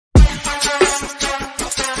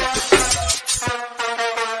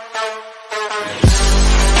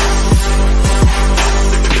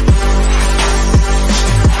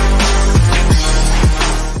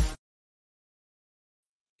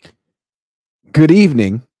Good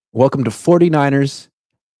evening. Welcome to 49ers.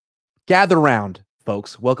 Gather round,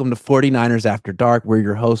 folks. Welcome to 49ers After Dark. We're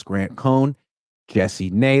your hosts, Grant Cohn, Jessie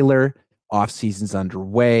Naylor. Off-season's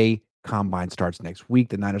underway. Combine starts next week.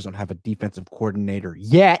 The Niners don't have a defensive coordinator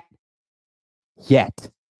yet.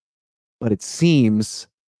 But it seems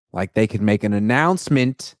like they could make an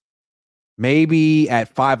announcement maybe at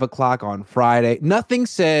 5 o'clock on Friday. Nothing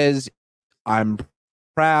says I'm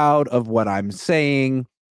proud of what I'm saying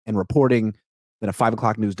and reporting than a 5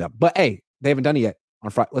 o'clock news dump. But hey, they haven't done it yet on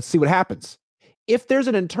Friday. Let's see what happens. If there's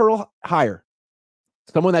an internal hire,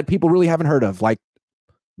 someone that people really haven't heard of, like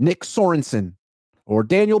Nick Sorensen or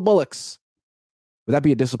Daniel Bullocks, would that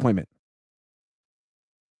be a disappointment?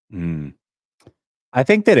 I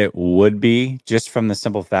think that it would be, just from the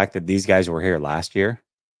simple fact that these guys were here last year.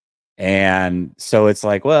 And so it's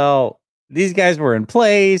like, well, these guys were in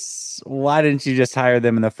place. Why didn't you just hire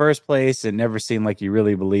them in the first place? It never seemed like you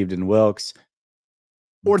really believed in Wilkes.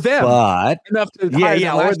 Or them. But enough to hire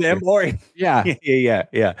them or them. Year.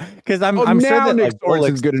 Yeah. Because I'm now sure that Nick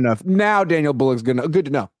Sorensen's good enough. Now Daniel Bullock's good enough. Good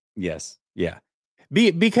to know. Yes. Yeah.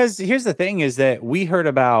 Because here's the thing is that we heard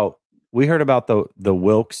about the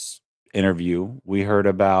Wilkes interview. We heard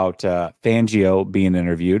about Fangio being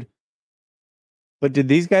interviewed. But did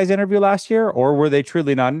these guys interview last year, or were they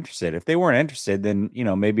truly not interested? If they weren't interested, then,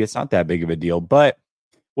 maybe it's not that big of a deal. But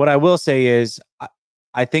what I will say is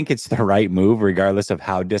I think it's the right move, regardless of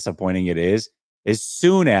how disappointing it is. As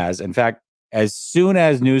soon as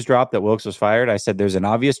news dropped that Wilkes was fired, I said there's an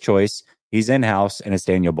obvious choice. He's in-house, and it's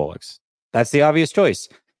Daniel Bullocks. That's the obvious choice.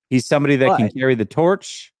 He's somebody that can carry the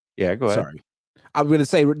torch. Yeah, go ahead. Sorry. I'm going to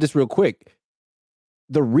say just real quick.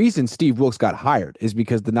 The reason Steve Wilkes got hired is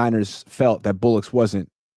because the Niners felt that Bullocks wasn't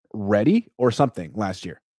ready or something last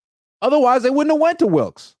year. Otherwise, they wouldn't have went to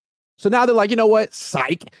Wilkes. So now they're like, you know what?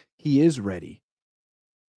 Psych. He is ready.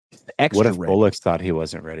 What if Bullocks thought he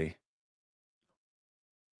wasn't ready?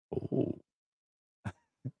 Oh.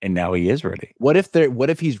 And now he is ready. What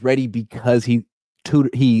if he's ready because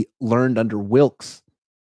he learned under Wilkes?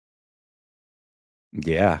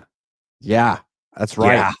 Yeah. That's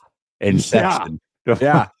right. Yeah. Inception.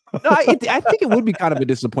 Yeah. No, I think it would be kind of a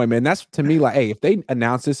disappointment. And that's, to me, like, hey, if they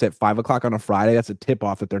announce this at 5 o'clock on a Friday, that's a tip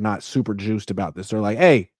off that they're not super juiced about this. They're like,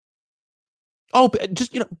 hey,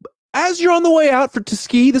 just, as you're on the way out to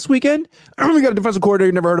ski this weekend, we got a defensive coordinator,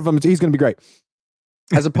 you never heard of him. He's going to be great.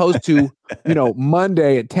 As opposed to,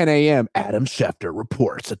 Monday at 10 a.m., Adam Schefter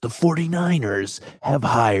reports that the 49ers have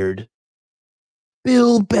hired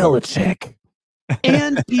Bill Belichick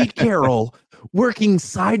and Pete Carroll working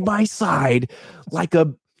side by side like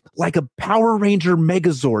a Power Ranger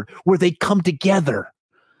Megazord, where they come together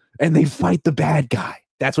and they fight the bad guy.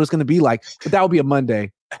 That's what it's going to be like. But that will be a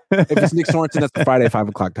Monday. If it's Nick Sorensen, that's the Friday 5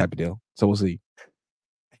 o'clock type of deal. So we'll see.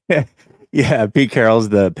 Yeah, Pete Carroll's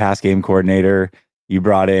the pass game coordinator. You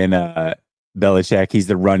brought in Belichick. He's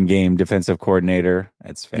the run game defensive coordinator.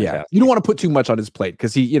 That's fantastic. Yeah, you don't want to put too much on his plate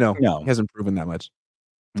because he hasn't proven that much.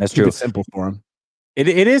 That's true. Keep it simple for him. It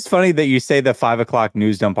is funny that you say the 5 o'clock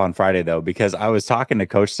news dump on Friday, though, because I was talking to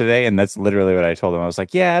Coach today, and that's literally what I told him. I was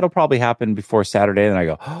like, yeah, it'll probably happen before Saturday. And I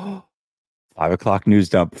go, 5 o'clock news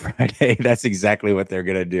dump Friday. That's exactly what they're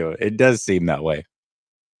going to do. It does seem that way.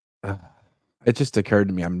 It just occurred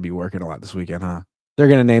to me I'm going to be working a lot this weekend, huh? They're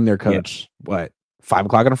going to name their coach, 5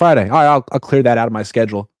 o'clock on a Friday. All right, I'll clear that out of my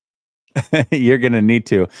schedule. You're going to need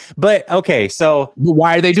to. But, okay, so...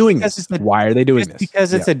 Why are they doing this? Why are they doing this?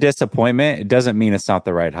 Because it's a disappointment, it doesn't mean it's not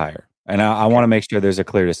the right hire. And I want to make sure there's a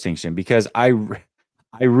clear distinction, because I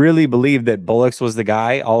really believe that Bullocks was the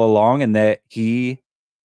guy all along and that he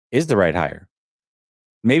is the right hire.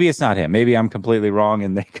 Maybe it's not him. Maybe I'm completely wrong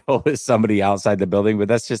and they go with somebody outside the building, but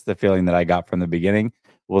that's just the feeling that I got from the beginning.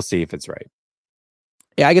 We'll see if it's right.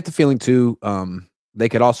 Yeah, I get the feeling too. They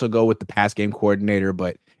could also go with the pass game coordinator,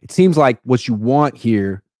 but it seems like what you want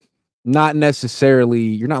here, not necessarily,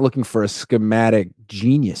 you're not looking for a schematic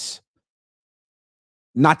genius.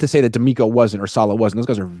 Not to say that D'Amico wasn't or Saleh wasn't. Those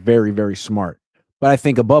guys are very, very smart. But I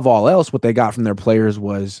think above all else, what they got from their players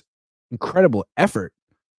was incredible effort.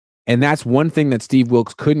 And that's one thing that Steve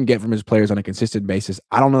Wilkes couldn't get from his players on a consistent basis.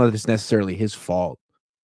 I don't know that it's necessarily his fault,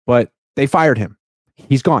 but they fired him.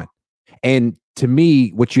 He's gone. And to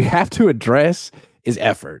me, what you have to address is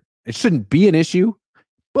effort. It shouldn't be an issue,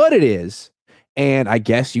 but it is. And I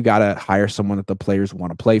guess you got to hire someone that the players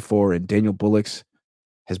want to play for. And Daniel Bullocks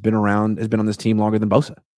has been on this team longer than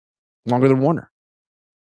Bosa, longer than Warner.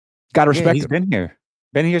 Got to respect him. He's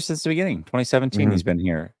been here since the beginning. 2017, He's been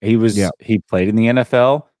here. He played in the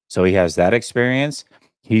NFL, so he has that experience.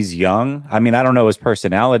 He's young. I mean, I don't know his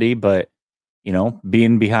personality, but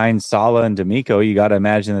being behind Saleh and D'Amico, you got to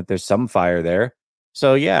imagine that there's some fire there.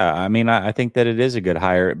 So yeah, I mean, I think that it is a good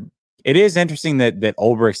hire. It is interesting that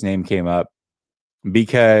Ulbricht's name came up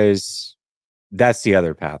because that's the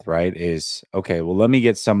other path, right? Is okay, well, let me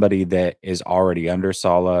get somebody that is already under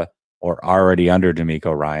Saleh or already under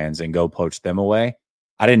D'Amico Ryans and go poach them away.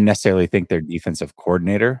 I didn't necessarily think their defensive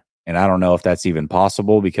coordinator, and I don't know if that's even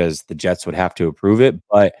possible because the Jets would have to approve it,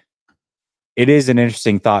 but it is an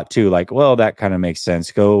interesting thought too. Like, well, that kind of makes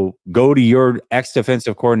sense. Go to your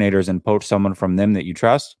ex-defensive coordinators and poach someone from them that you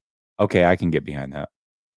trust. Okay, I can get behind that.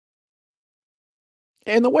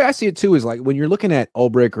 And the way I see it too is like when you're looking at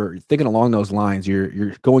Ulbrich or thinking along those lines,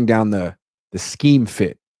 you're going down the scheme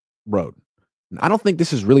fit road. And I don't think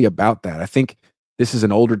this is really about that. I think this is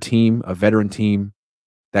an older team, a veteran team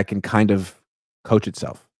that can kind of coach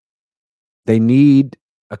itself. They need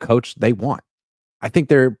a coach they want. I think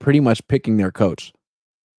they're pretty much picking their coach.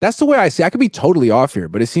 That's the way I see it. I could be totally off here,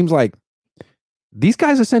 but it seems like these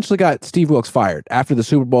guys essentially got Steve Wilkes fired. After the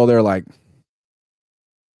Super Bowl, they're like,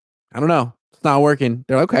 I don't know. It's not working.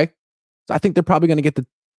 They're like, okay. So I think they're probably going to get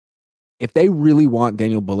if they really want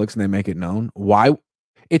Daniel Bullocks and they make it known, why?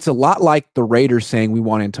 It's a lot like the Raiders saying we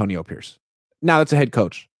want Antonio Pierce. Now that's a head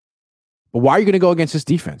coach. But why are you going to go against this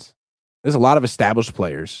defense? There's a lot of established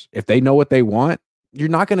players. If they know what they want, you're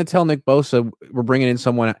not going to tell Nick Bosa we're bringing in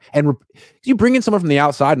someone. And you bring in someone from the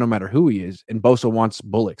outside, no matter who he is, and Bosa wants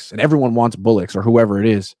Bullocks, and everyone wants Bullocks or whoever it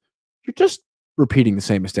is. You're just repeating the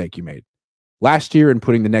same mistake you made last year and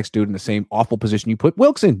putting the next dude in the same awful position you put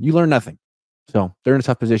Wilkes in. You learn nothing. So they're in a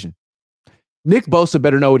tough position. Nick Bosa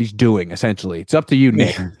better know what he's doing, essentially. It's up to you,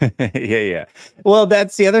 Nick. Yeah. Well,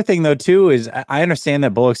 that's the other thing, though, too, is I understand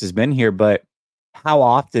that Bullocks has been here, but how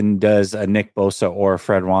often does a Nick Bosa or a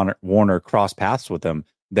Fred Warner cross paths with him?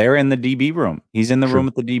 They're in the DB room. He's in the room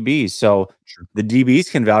with the DBs. So the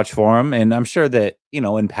DBs can vouch for him. And I'm sure that,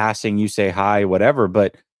 in passing, you say hi, whatever,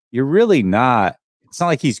 but you're really not. It's not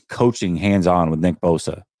like he's coaching hands-on with Nick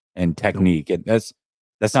Bosa and technique. That's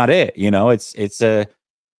not it.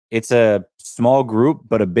 It's a small group,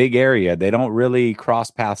 but a big area. They don't really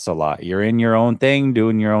cross paths a lot. You're in your own thing,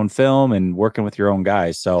 doing your own film and working with your own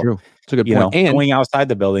guys. So it's a good point. And going outside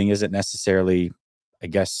the building isn't necessarily, I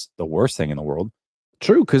guess, the worst thing in the world.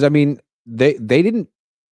 True. Cause I mean, they didn't,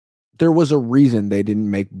 there was a reason they didn't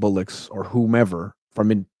make Bullocks or whomever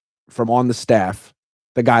from on the staff,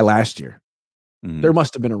 the guy last year. Mm-hmm. There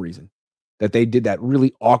must have been a reason that they did that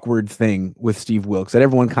really awkward thing with Steve Wilkes that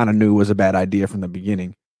everyone kind of knew was a bad idea from the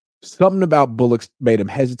beginning. Something about Bullocks made him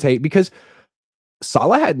hesitate because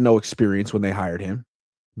Saleh had no experience when they hired him.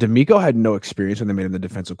 D'Amico had no experience when they made him the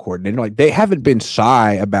defensive coordinator. Like, they haven't been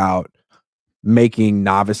shy about making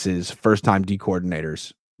novices first-time D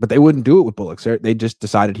coordinators, but they wouldn't do it with Bullocks. They just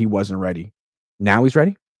decided he wasn't ready. Now he's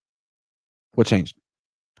ready? What changed?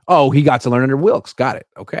 Oh, he got to learn under Wilkes. Got it.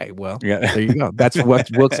 Okay, well, there you go. That's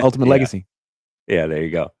what's Wilkes' ultimate legacy. Yeah, there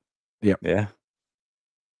you go. Yep. Yeah.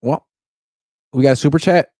 Well, we got a super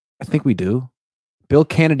chat. I think we do. Bill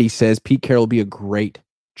Kennedy says Pete Carroll will be a great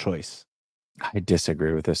choice. I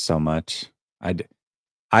disagree with this so much.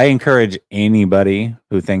 I encourage anybody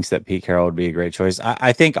who thinks that Pete Carroll would be a great choice.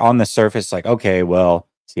 I think on the surface, like, okay, well,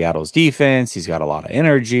 Seattle's defense, he's got a lot of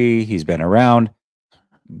energy. He's been around.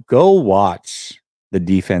 Go watch the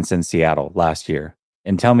defense in Seattle last year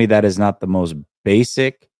and tell me that is not the most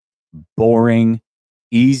basic, boring,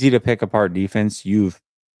 easy to pick apart defense you've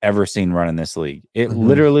ever seen run in this league. It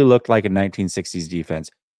literally looked like a 1960s defense.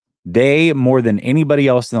 They, more than anybody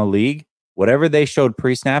else in the league, whatever they showed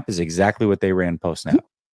pre-snap is exactly what they ran post-snap.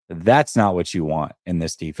 That's not what you want in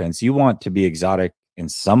this defense. You want to be exotic in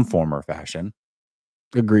some form or fashion.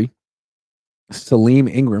 Agree. Salim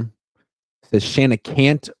Ingram says Shanna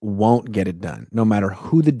won't get it done, no matter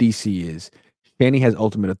who the DC is. Shanny has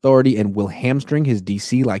ultimate authority and will hamstring his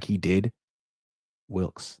DC like he did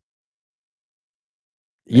Wilkes.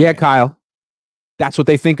 Yeah, Kyle. That's what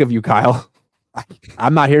they think of you, Kyle.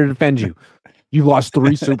 I'm not here to defend you. You've lost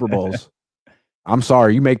 3 Super Bowls. I'm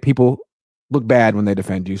sorry. You make people look bad when they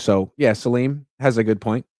defend you. So, yeah, Salim has a good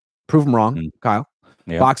point. Prove him wrong, Kyle.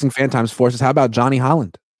 Yep. Boxing fan times forces. How about Johnny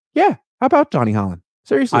Holland? Yeah, how about Johnny Holland?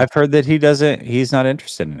 Seriously. I've heard that he's not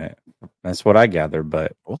interested in it. That's what I gather,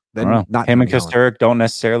 but then I don't know. Not him and Kosteric don't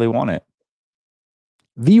necessarily want it.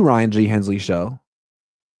 The Ryan G. Hensley show.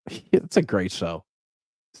 It's a great show.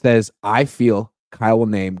 Says, I feel Kyle will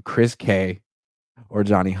name Chris K or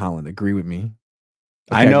Johnny Holland. Agree with me?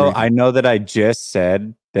 Okay, I know that I just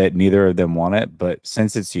said that neither of them want it, but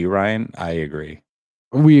since it's you, Ryan, I agree.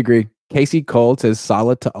 We agree. Casey Cole says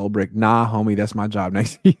Saleh to Ulbrich. Nah, homie, that's my job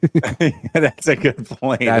next year. That's a good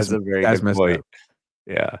point. That's a very good point. Up.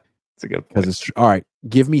 Yeah. It's a good point. Because it's all right.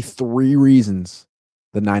 Give me 3 reasons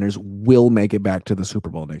the Niners will make it back to the Super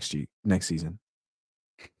Bowl next season.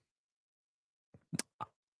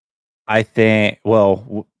 I think,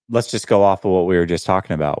 well, let's just go off of what we were just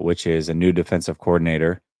talking about, which is a new defensive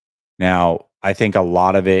coordinator. Now, I think a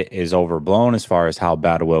lot of it is overblown as far as how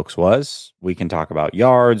bad Wilkes was. We can talk about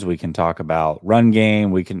yards, we can talk about run game,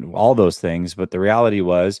 we can all those things. But the reality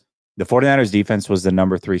was the 49ers defense was the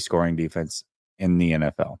number 3 scoring defense in the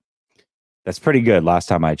NFL. That's pretty good last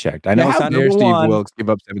time I checked. I know it's not number Steve 1. Wilkes give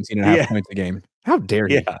up 17 and a half points a game. How dare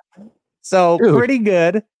he? Yeah. So Dude. Pretty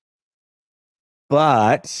good.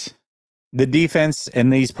 But the defense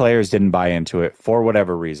and these players didn't buy into it for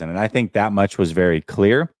whatever reason. And I think that much was very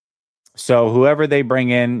clear. So whoever they bring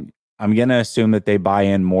in, I'm going to assume that they buy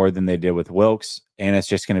in more than they did with Wilkes, and it's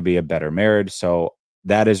just going to be a better marriage. So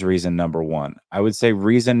that is reason number 1. I would say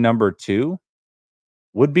reason number 2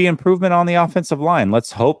 would be improvement on the offensive line.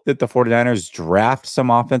 Let's hope that the 49ers draft some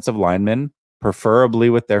offensive linemen, preferably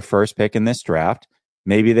with their first pick in this draft.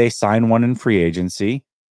 Maybe they sign one in free agency,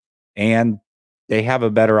 and they have a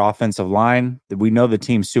better offensive line. We know the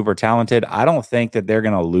team's super talented. I don't think that they're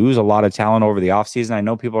going to lose a lot of talent over the offseason. I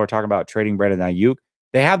know people are talking about trading Brandon Ayuk.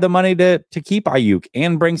 They have the money to keep Ayuk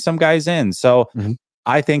and bring some guys in. So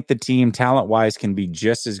I think the team talent-wise can be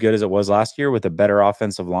just as good as it was last year with a better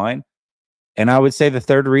offensive line. And I would say the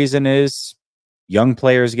third reason is young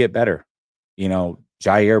players get better. You know,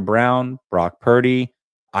 Jair Brown, Brock Purdy,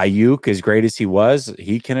 Ayuk, as great as he was,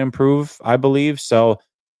 he can improve, I believe. So,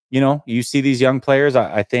 you know, you see these young players.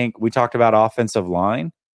 I think we talked about offensive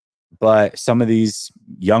line, but some of these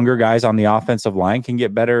younger guys on the offensive line can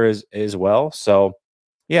get better as well. So,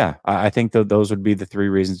 yeah, I think that those would be the 3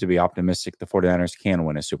 reasons to be optimistic the 49ers can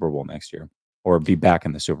win a Super Bowl next year or be back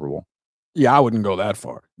in the Super Bowl. Yeah, I wouldn't go that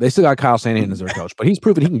far. They still got Kyle Shanahan as their coach, but he's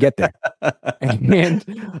proven he can get there. And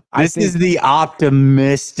this is the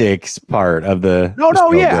optimistic part of the. I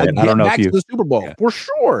don't know if you to the Super Bowl for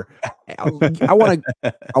sure. I want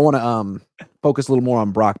to focus a little more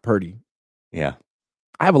on Brock Purdy. Yeah,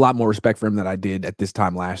 I have a lot more respect for him than I did at this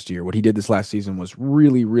time last year. What he did this last season was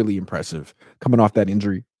really, really impressive, coming off that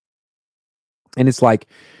injury. And it's like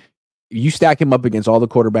you stack him up against all the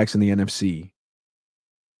quarterbacks in the NFC.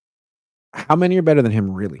 How many are better than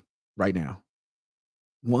him really right now?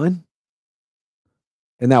 1?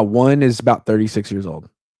 And that 1 is about 36 years old.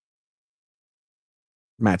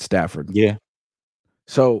 Matt Stafford. Yeah.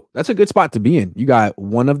 So that's a good spot to be in. You got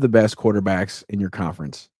one of the best quarterbacks in your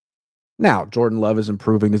conference. Now, Jordan Love is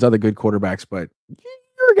improving. There's other good quarterbacks, but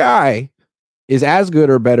your guy is as good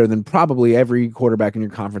or better than probably every quarterback in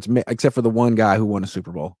your conference, except for the one guy who won a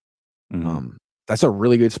Super Bowl. That's a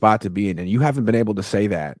really good spot to be in. And you haven't been able to say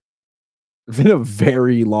that in a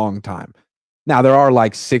very long time. Now, there are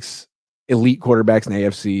like 6 elite quarterbacks in the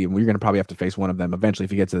AFC, and we're going to probably have to face one of them eventually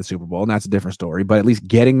if you get to the Super Bowl, and that's a different story. But at least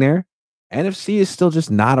getting there, NFC is still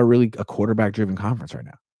just not a quarterback-driven conference right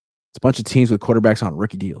now. It's a bunch of teams with quarterbacks on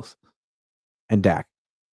rookie deals. And Dak.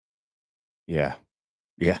 Yeah.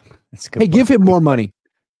 That's good. Hey, give him more money.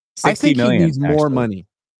 I think million, he needs more money.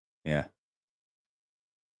 Yeah.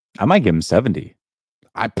 I might give him 70.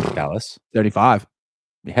 Dallas. 35.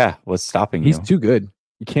 Yeah, what's stopping you? He's too good.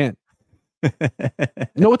 You can't. You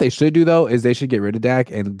know what they should do, though, is they should get rid of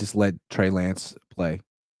Dak and just let Trey Lance play.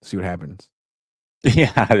 See what happens.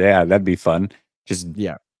 Yeah, that'd be fun. Just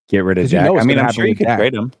get rid of Dak. I mean, I'm sure you could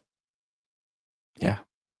trade him. Yeah.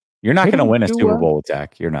 You're not going to win a Super Bowl with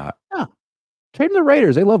Dak. You're not. No. Trade him the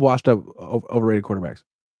Raiders. They love washed up, overrated quarterbacks.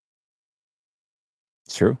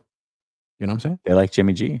 It's true. You know what I'm saying? They like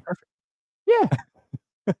Jimmy G. Perfect. Yeah.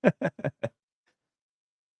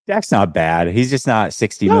 Dak's not bad. He's just not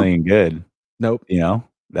 60 million good. Nope. You know,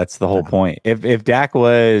 that's the whole point. If Dak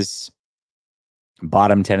was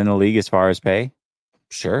bottom 10 in the league as far as pay,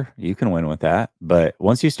 sure, you can win with that. But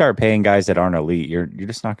once you start paying guys that aren't elite, you're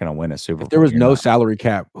just not going to win a Super Bowl. If there was no salary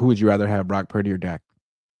cap, who would you rather have, Brock Purdy or Dak?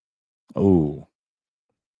 Oh.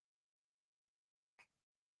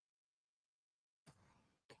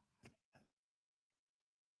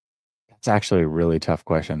 That's actually a really tough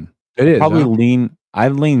question. It is.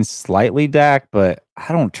 I'd lean slightly Dak, but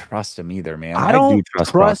I don't trust him either, man. I do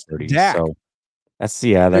trust Purdy, Dak. So that's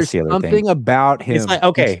the other thing. Something about him. It's like,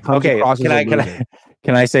 okay.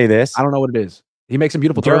 Can I say this? I don't know what it is. He makes some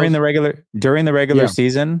beautiful during throws. the regular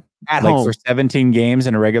season, at like home for 17 games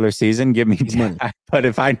in a regular season, give me Dak. But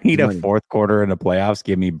if I need a fourth quarter in the playoffs,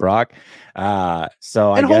 give me Brock.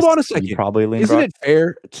 So I guess hold on a second. Probably lean Isn't Brock. it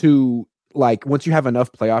fair to, like, once you have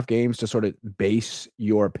enough playoff games to sort of base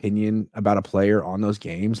your opinion about a player on those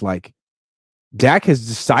games? Like, Dak is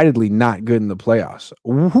decidedly not good in the playoffs.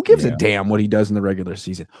 Who gives a damn what he does in the regular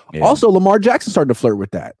season? Yeah. Also, Lamar Jackson started to flirt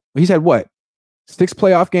with that. He's had what? 6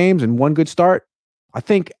 playoff games and 1 good start. I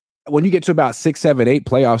think when you get to about 6, 7, 8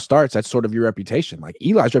 playoff starts, that's sort of your reputation. Like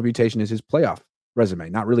Eli's reputation is his playoff resume,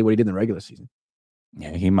 not really what he did in the regular season.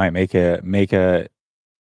 Yeah, he might make a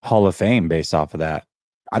Hall of Fame based off of that.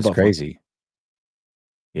 That's crazy.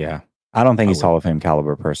 Yeah. I don't think he's Hall of Fame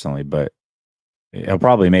caliber personally, but he'll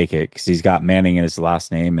probably make it because he's got Manning in his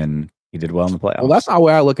last name and he did well in the playoffs. Well, that's not the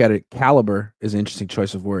way I look at it. Caliber is an interesting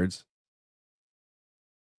choice of words.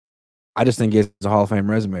 I just think it's a Hall of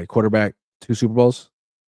Fame resume. Quarterback, 2 Super Bowls.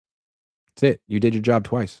 That's it. You did your job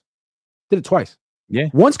twice. Did it twice. Yeah.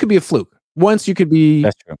 Once could be a fluke. Once you could be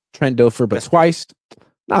that's true. Trent Dilfer, but twice.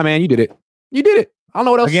 Nah, man, you did it. You did it. I don't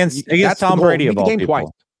know what else. Against Tom Brady of all people. Twice.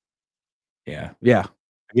 Yeah.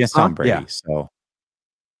 Against Tom Brady. Yeah. So.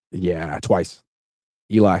 Yeah, twice.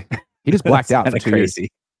 Eli. He just blacked out for 2 years.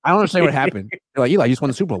 I don't understand what happened. You're like, Eli, you just won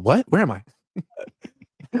the Super Bowl. What? Where am I?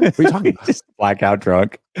 What are you talking about? Just blackout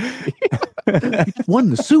drunk. Won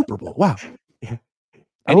the Super Bowl. Wow.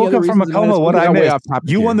 I woke up from a coma. What I missed?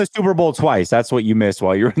 You won the Super Bowl twice. That's what you missed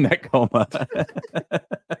while you were in that coma.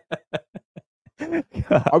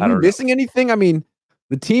 Are we missing anything? I mean,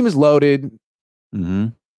 the team is loaded. Mm-hmm.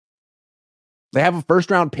 They have a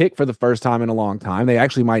first-round pick for the first time in a long time. They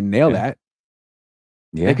actually might nail that.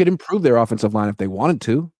 Yeah. They could improve their offensive line if they wanted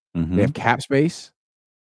to. Mm-hmm. They have cap space.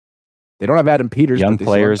 They don't have Adam Peters. Young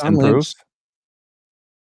players improve.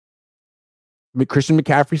 Christian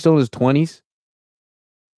McCaffrey still in his 20s.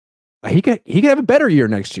 He could have a better year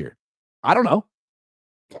next year. I don't know.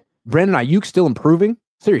 Brandon Ayuk still improving.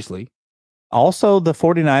 Seriously. Also, the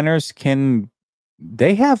 49ers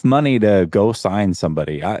they have money to go sign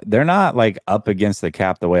somebody. They're not like up against the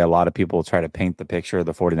cap the way a lot of people try to paint the picture of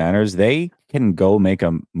the 49ers. They can go make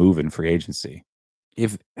a move in free agency. They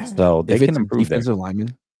can improve defensive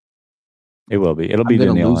lineman. It will be. It'll be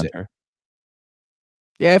Danielle Hunter.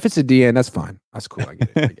 Yeah, if it's a DN, that's fine. That's cool. I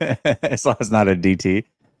get it. As long as it's not a DT.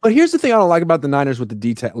 But here's the thing I don't like about the Niners with the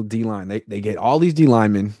D line. They get all these D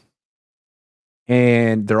linemen,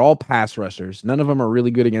 and they're all pass rushers. None of them are really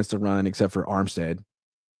good against the run except for Armstead.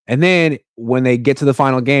 And then when they get to the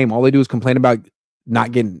final game, all they do is complain about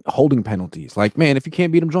not getting holding penalties. Like, man, if you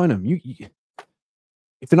can't beat them, join them.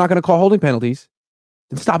 If they're not going to call holding penalties,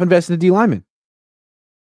 then stop investing in the D linemen.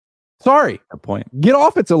 Sorry. Good point. Get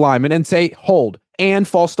offensive linemen and say hold and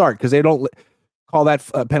false start because they don't call that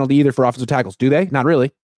penalty either for offensive tackles. Do they? Not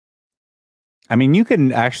really. I mean, you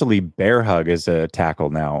can actually bear hug as a tackle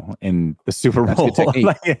now in the Super Bowl. That's good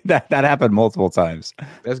technique. that happened multiple times.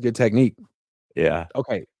 That's good technique. Yeah.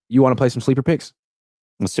 Okay. You want to play some sleeper picks?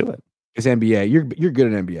 Let's do it. It's NBA. You're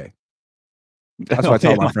good at NBA. That's what I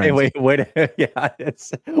tell my friends. Wait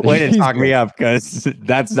to talk me up because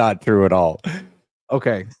that's not true at all.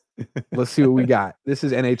 Okay. Let's see what we got. This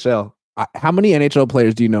is NHL. How many NHL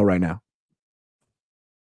players do you know right now?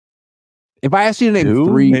 If I asked you to name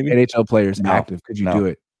 3 NHL players active, could you do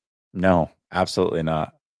it? No, absolutely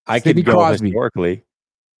not. I could go historically.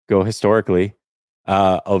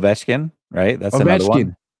 Ovechkin, right? That's another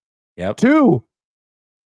one. Yep. 2.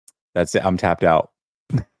 That's it. I'm tapped out.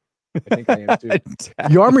 I think I am too.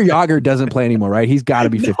 Jaromir Jagr doesn't play anymore, right? He's got to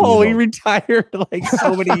be 50 years old. He retired like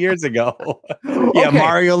so many years ago. Yeah, okay.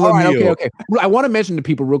 Mario Lemieux. Okay. I want to mention to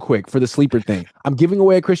people real quick for the sleeper thing. I'm giving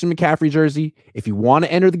away a Christian McCaffrey jersey. If you want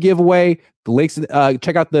to enter the giveaway, the links,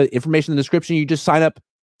 check out the information in the description. You just sign up,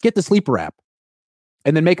 get the sleeper app,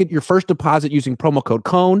 and then make it your first deposit using promo code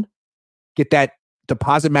Cohn. Get that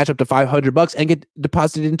deposit match up to $500 and get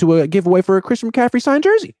deposited into a giveaway for a Christian McCaffrey signed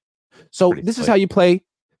jersey. So this is how you play.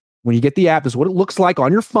 When you get the app, this is what it looks like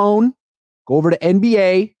on your phone. Go over to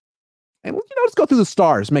NBA and let's go through the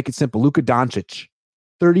stars. Make it simple. Luka Doncic,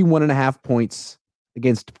 31.5 points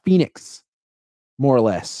against Phoenix, more or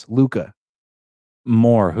less. Luka.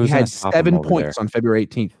 More. He had 7 points on February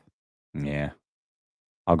 18th. Yeah.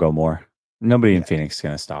 I'll go more. Nobody in Phoenix is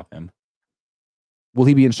going to stop him. Will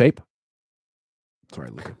he be in shape?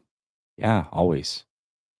 Sorry, Luka. Yeah, always.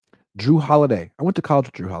 Drew Holiday. I went to college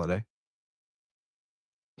with Drew Holiday.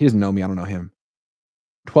 He doesn't know me. I don't know him.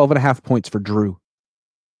 12.5 points for Drew.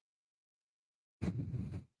 Who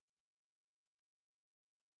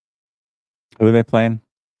are they playing?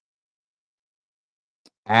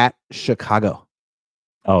 At Chicago.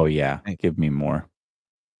 Oh, yeah. Give me more.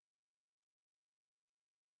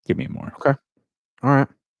 Give me more. Okay. All right.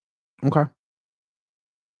 Okay.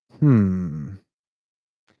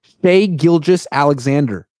 Shai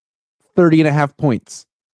Gilgeous-Alexander. 30.5 points.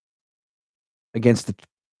 Against the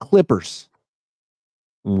Clippers.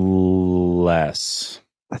 Less.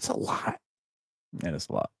 That's a lot. That is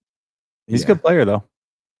a lot. He's a good player, though.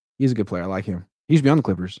 He's a good player. I like him. He used to be on the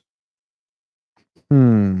Clippers.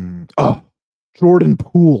 Oh, Jordan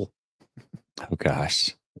Poole. Oh,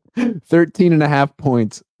 gosh. 13.5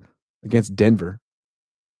 points against Denver.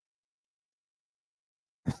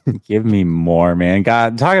 Give me more, man.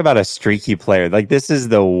 God, talk about a streaky player. Like, this is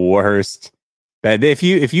the worst. But if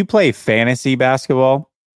you play fantasy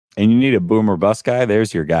basketball and you need a boom or bust guy,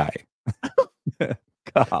 there's your guy.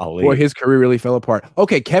 Golly. Boy, his career really fell apart.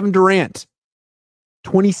 Okay, Kevin Durant.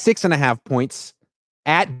 26.5 points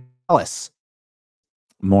at Dallas.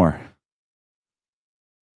 More.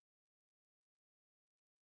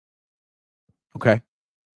 Okay.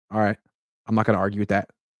 All right. I'm not going to argue with that.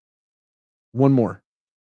 One more.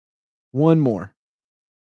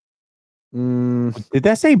 Did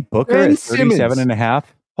that say Booker at 37.5?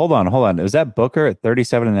 Hold on. Is that Booker at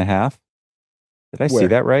 37.5? Did I see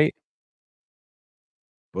that right?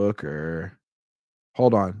 Booker.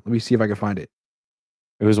 Hold on. Let me see if I can find it.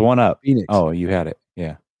 It was one up. Phoenix. Oh, you had it.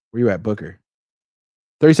 Yeah. Where you at, Booker?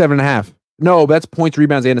 37.5. No, that's points,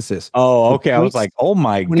 rebounds, and assists. Oh, okay. I was like, oh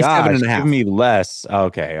my gosh, give me less.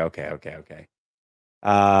 Okay.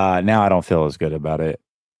 Now I don't feel as good about it.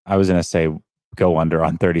 I was gonna say go under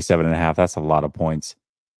on 37.5. That's a lot of points.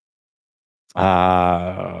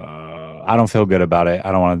 I don't feel good about it.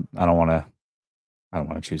 I don't want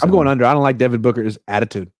to choose. I'm going under. I don't like Devin Booker's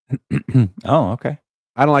attitude. Oh, okay.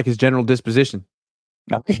 I don't like his general disposition.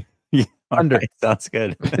 Okay. Yeah, under. Right. Sounds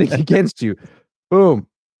good. Against you. Boom.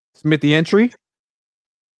 Submit the entry.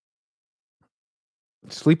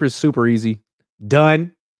 Sleeper's super easy.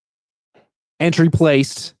 Done. Entry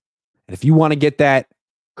placed. And if you want to get that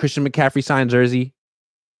Christian McCaffrey signed jersey,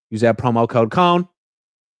 use that promo code Cohn.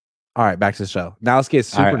 All right, back to the show. Now let's get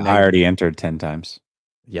super negative. I already entered 10 times.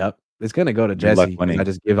 Yep. It's going to go to Jesse. I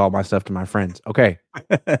just give all my stuff to my friends. Okay.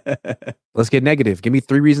 Let's get negative. Give me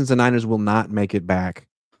 3 reasons the Niners will not make it back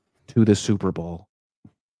to the Super Bowl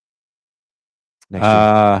next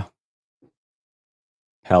year.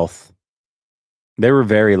 Health. They were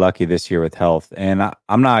very lucky this year with health. And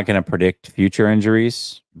I'm not going to predict future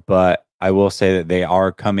injuries, but I will say that they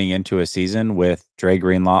are coming into a season with Dre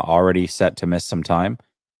Greenlaw already set to miss some time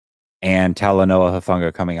and Talanoa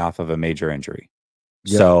Hufanga coming off of a major injury.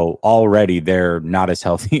 Yep. So already they're not as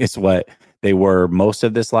healthy as what they were most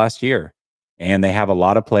of this last year. And they have a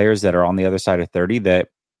lot of players that are on the other side of 30 that,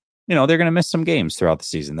 you know, they're going to miss some games throughout the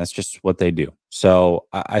season. That's just what they do. So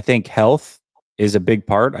I think health is a big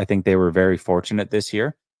part. I think they were very fortunate this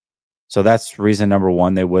year. So that's reason number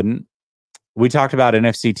 1 they wouldn't. We talked about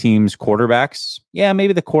NFC teams' quarterbacks. Yeah,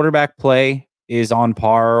 maybe the quarterback play is on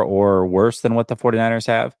par or worse than what the 49ers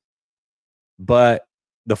have. But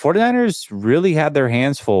the 49ers really had their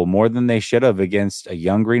hands full more than they should have against a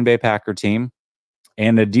young Green Bay Packer team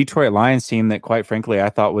and a Detroit Lions team that, quite frankly, I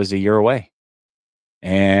thought was a year away.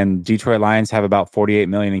 And Detroit Lions have about $48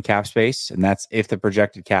 million in cap space, and that's if the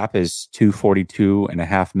projected cap is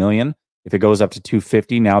 $242.5 million. If it goes up to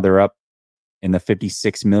 $250, now they're up in the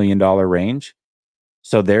 $56 million range.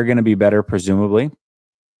 So they're going to be better, presumably.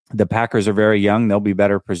 The Packers are very young. They'll be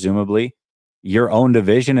better, presumably. Your own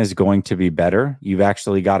division is going to be better. You've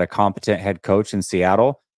actually got a competent head coach in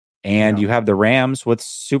Seattle, and you have the Rams with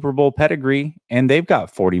Super Bowl pedigree, and they've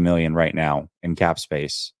got $40 million right now in cap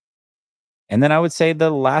space. And then I would say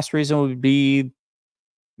the last reason would be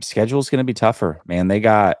schedule is going to be tougher, man. They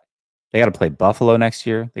got to play Buffalo next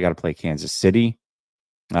year. They got to play Kansas City.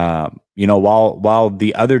 You know, while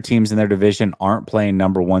the other teams in their division aren't playing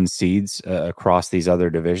number 1 seeds across these other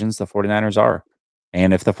divisions, the 49ers are.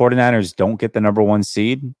 And if the 49ers don't get the number 1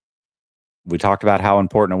 seed, we talked about how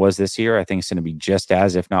important it was this year. I think it's going to be just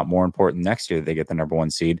as, if not more important next year that they get the number 1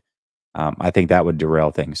 seed. I think that would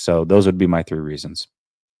derail things. So those would be my 3 reasons.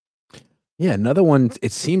 Yeah, another one,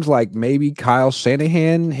 it seems like maybe Kyle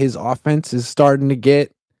Shanahan, his offense is starting to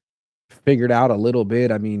get figured out a little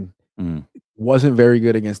bit. I mean, wasn't very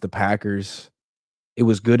good against the Packers. It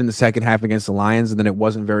was good in the second half against the Lions, and then it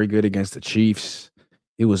wasn't very good against the Chiefs.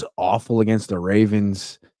 It was awful against the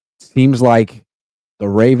Ravens. Seems like the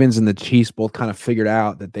Ravens and the Chiefs both kind of figured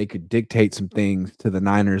out that they could dictate some things to the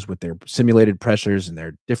Niners with their simulated pressures and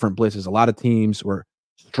their different blitzes. A lot of teams were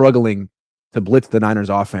struggling to blitz the Niners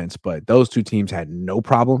offense, but those 2 teams had no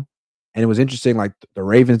problem. And it was interesting, like the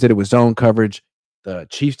Ravens did it with zone coverage, the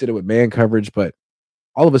Chiefs did it with man coverage, but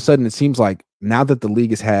all of a sudden it seems like now that the league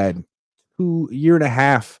has had a year and a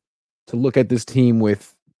half to look at this team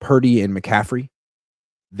with Purdy and McCaffrey,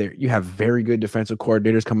 there you have very good defensive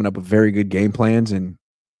coordinators coming up with very good game plans, and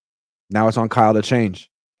now it's on Kyle to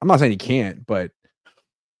change. I'm not saying he can't, but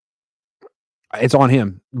it's on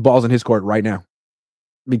him. The ball's in his court right now.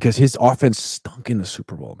 because his offense stunk in the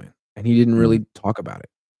Super Bowl, man, and he didn't really talk about it.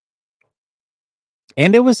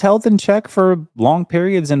 And it was held in check for long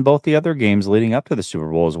periods in both the other games leading up to the Super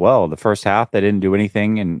Bowl as well. The first half, they didn't do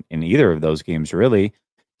anything in either of those games really.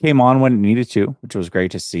 Came on when it needed to, which was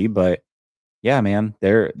great to see. But yeah, man,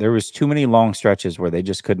 there was too many long stretches where they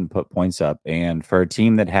just couldn't put points up. And for a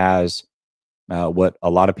team that has what a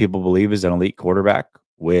lot of people believe is an elite quarterback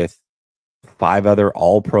with 5 other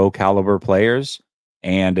all-pro caliber players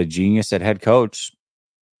and a genius at head coach,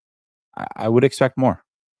 I would expect more.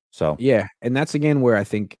 So yeah, and that's again where I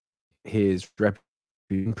think his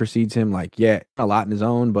reputation precedes him. Like, yeah, a lot in his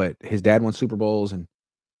own, but his dad won Super Bowls and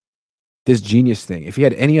this genius thing. If he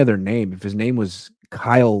had any other name, if his name was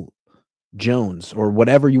Kyle Jones or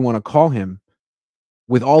whatever you want to call him,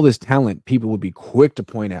 with all this talent, people would be quick to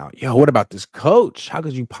point out, yo, what about this coach? How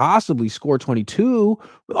could you possibly score 22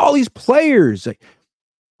 with all these players? Like,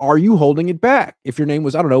 are you holding it back? If your name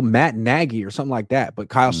was, I don't know, Matt Nagy or something like that. But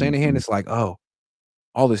Kyle Shanahan, it's like, oh,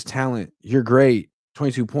 all this talent, you're great.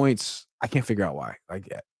 22 points. I can't figure out why.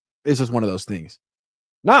 Like, it's just one of those things.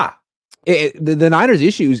 Nah. The Niners'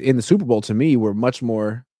 issues in the Super Bowl to me were much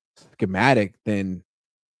more schematic than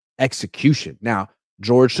execution. Now,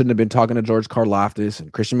 George shouldn't have been talking to George Karlaftis,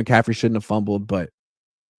 and Christian McCaffrey shouldn't have fumbled, but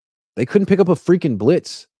they couldn't pick up a freaking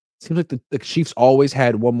blitz. Seems like the Chiefs always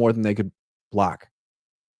had one more than they could block.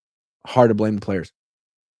 Hard to blame the players.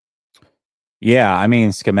 Yeah, I mean,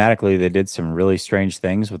 schematically, they did some really strange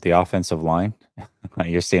things with the offensive line.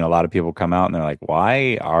 You're seeing a lot of people come out and they're like,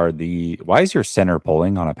 why is your center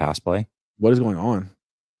pulling on a pass play? What is going on?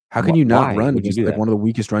 How can you not run Would you against do like that? one of the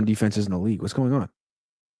weakest run defenses in the league? What's going on?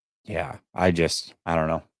 Yeah, I don't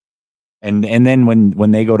know. And then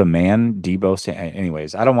when they go to man,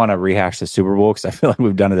 anyways, I don't want to rehash the Super Bowl because I feel like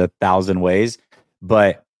we've done it 1,000 ways.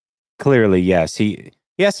 But clearly, yes, he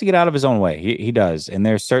has to get out of his own way. He does. And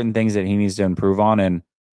there's certain things that he needs to improve on. And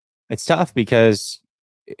it's tough because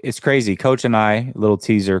it's crazy. Coach and I, little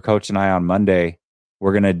teaser, Coach and I on Monday,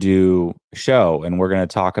 we're going to do a show and we're going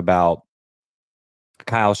to talk about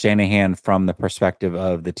Kyle Shanahan from the perspective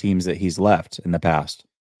of the teams that he's left in the past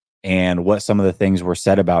and what some of the things were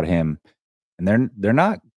said about him. And they're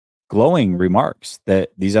not glowing remarks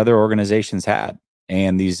that these other organizations had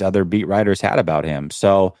and these other beat writers had about him.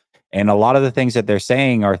 So, and a lot of the things that they're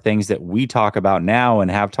saying are things that we talk about now and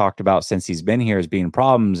have talked about since he's been here as being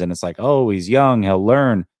problems. And it's like, oh, he's young, he'll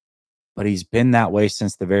learn. But he's been that way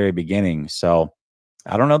since the very beginning. So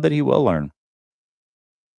I don't know that he will learn.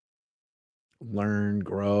 Learn,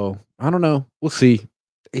 grow. I don't know. We'll see.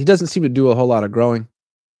 He doesn't seem to do a whole lot of growing,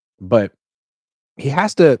 but he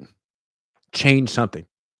has to change something.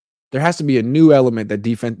 There has to be a new element that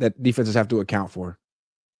defenses have to account for.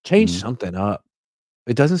 Change something up.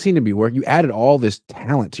 It doesn't seem to be working. You added all this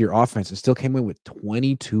talent to your offense and still came in with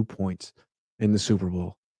 22 points in the Super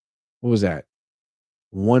Bowl. What was that?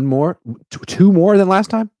 One more? Two more than last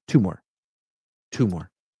time? Two more.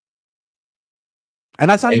 And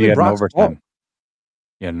that's not even Brock's fault.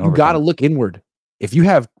 Yeah, you got to look inward. If you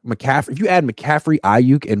have McCaffrey, if you add McCaffrey,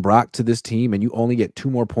 Ayuk, and Brock to this team and you only get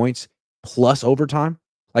 2 more points plus overtime,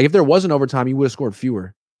 like if there wasn't overtime, you would have scored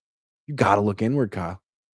fewer. You got to look inward, Kyle.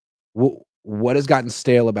 What has gotten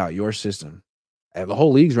stale about your system? The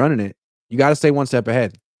whole league's running it. You got to stay one step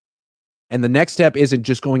ahead. And the next step isn't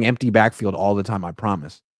just going empty backfield all the time, I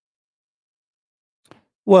promise.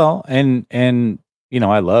 Well, and you know,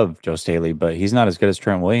 I love Joe Staley, but he's not as good as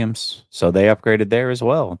Trent Williams. So they upgraded there as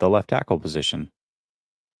well, the left tackle position.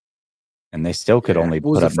 And they still could only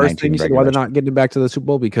put up 19 regulation. What was the first thing you said why they're not getting back to the Super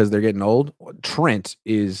Bowl? Because they're getting old? Trent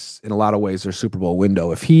is, in a lot of ways, their Super Bowl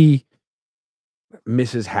window. If he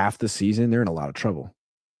misses half the season, they're in a lot of trouble.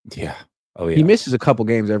 Yeah. Oh, yeah. He misses a couple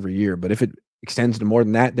games every year, but if it extends to more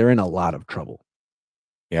than that, they're in a lot of trouble.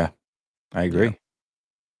 Yeah. I agree.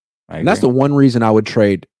 Yeah. And that's the one reason I would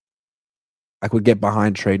get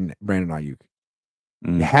behind trading Brandon Ayuk.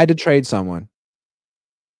 You had to trade someone.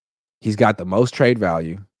 He's got the most trade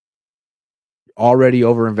value. Already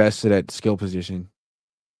overinvested at skill position.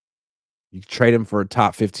 You trade him for a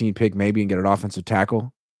top 15 pick maybe and get an offensive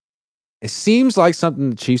tackle. It seems like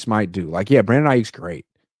something the Chiefs might do. Like, yeah, Brandon Ayuk's great,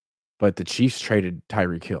 but the Chiefs traded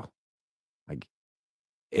Tyreek Hill. Like,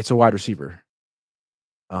 it's a wide receiver.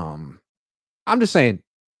 I'm just saying,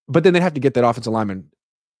 but then they'd have to get that offensive lineman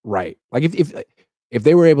right. Like if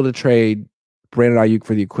they were able to trade Brandon Ayuk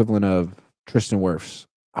for the equivalent of Tristan Wirfs,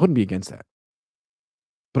 I wouldn't be against that.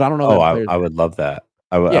 But I don't know. I would love that.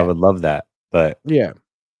 I would love that. But yeah,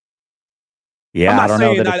 yeah, I'm not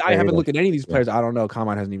saying that I haven't looked at any of these players. I don't know.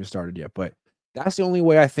 Combine hasn't even started yet, but that's the only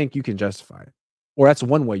way I think you can justify it, or that's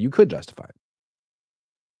one way you could justify it.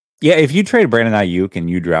 Yeah, if you trade Brandon Ayuk and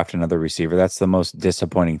you draft another receiver, that's the most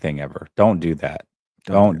disappointing thing ever. Don't do that.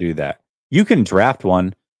 Don't do that. You can draft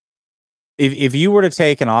one. If you were to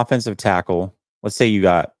take an offensive tackle, let's say you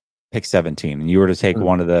got pick 17 and you were to take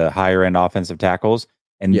one of the higher end offensive tackles,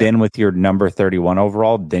 and then with your number 31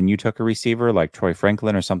 overall, then you took a receiver like Troy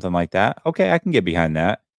Franklin or something like that. Okay, I can get behind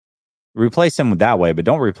that. Replace him that way, but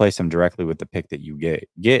don't replace him directly with the pick that you get.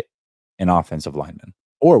 Get an offensive lineman.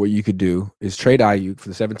 Or what you could do is trade Ayuk for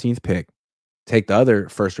the 17th pick, take the other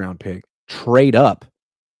first round pick, trade up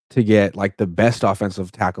to get like the best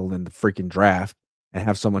offensive tackle in the freaking draft, and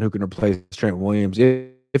have someone who can replace Trent Williams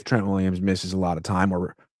if Trent Williams misses a lot of time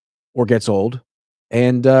or gets old,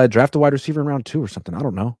 and draft a wide receiver in round 2 or something. I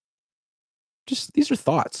don't know. Just these are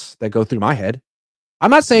thoughts that go through my head.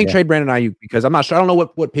 I'm not saying trade Brandon Ayuk because I'm not sure. I don't know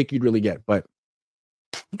what pick you'd really get, but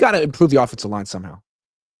you got to improve the offensive line somehow.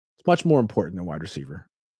 It's much more important than wide receiver.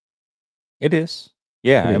 It is.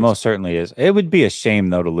 Yeah, it most certainly is. It would be a shame,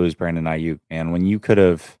 though, to lose Brandon Ayuk, man, when you could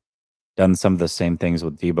have done some of the same things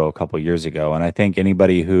with Debo a couple years ago. And I think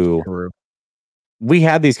anybody who we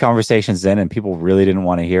had these conversations then and people really didn't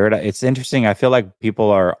want to hear it. It's interesting. I feel like people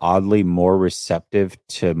are oddly more receptive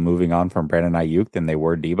to moving on from Brandon Ayuk than they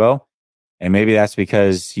were Debo. And maybe that's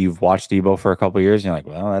because you've watched Debo for a couple of years and you're like,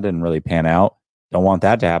 well, that didn't really pan out. Don't want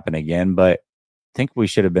that to happen again. But I think we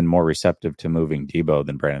should have been more receptive to moving Debo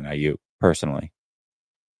than Brandon Ayuk, personally.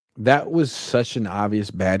 That was such an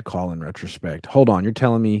obvious bad call in retrospect. Hold on. You're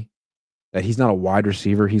telling me that he's not a wide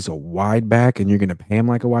receiver, he's a wide back, and you're going to pay him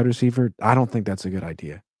like a wide receiver? I don't think that's a good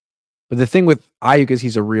idea. But the thing with Ayuk is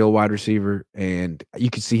he's a real wide receiver, and you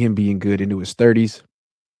can see him being good into his 30s.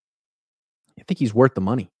 I think he's worth the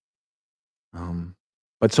money.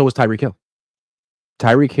 But so was Tyreek Hill.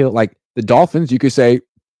 Tyreek Hill, like the Dolphins, you could say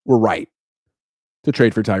were right to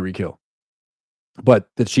trade for Tyreek Hill. But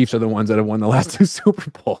the Chiefs are the ones that have won the last 2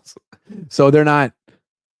 Super Bowls. So they're not,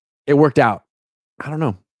 it worked out. I don't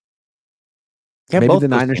know. Yeah, maybe the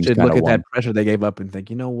Niners should look at that pressure they gave up and think,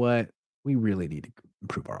 you know what? We really need to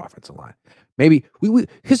improve our offensive line. Maybe we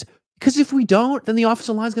because if we don't, then the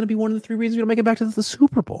offensive line is going to be one of the 3 reasons we're going to make it back to the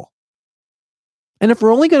Super Bowl. And if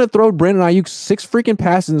we're only going to throw Brandon Ayuk 6 freaking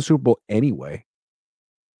passes in the Super Bowl anyway,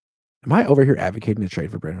 am I over here advocating to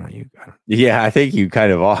trade for Brandon Ayuk? Yeah, I think you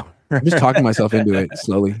kind of are. I'm just talking myself into it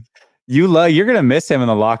slowly. You're going to miss him in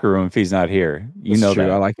the locker room if he's not here. That's true.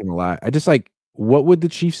 That. I like him a lot. I just like, what would the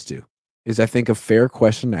Chiefs do? Is I think a fair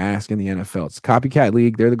question to ask in the NFL. It's a copycat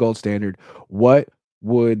league. They're the gold standard. What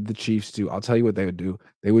would the Chiefs do? I'll tell you what they would do.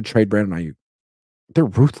 They would trade Brandon Ayuk. They're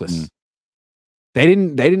ruthless. They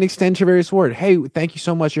didn't extend Charvarius Ward. Hey, thank you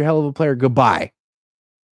so much. You're a hell of a player. Goodbye.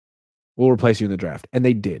 We'll replace you in the draft. And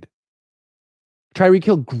they did. Tyreek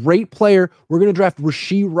Hill, great player. We're going to draft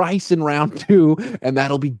Rashee Rice in round 2, and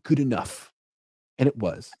that'll be good enough. And it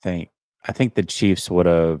was. I think the Chiefs would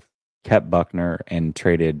have kept Buckner and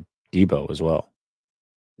traded Debo as well.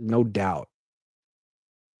 No doubt.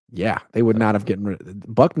 Yeah, they would not have gotten rid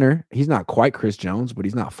of Buckner. He's not quite Chris Jones, but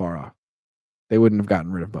he's not far off. They wouldn't have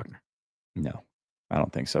gotten rid of Buckner. No, I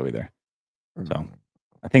don't think so either. So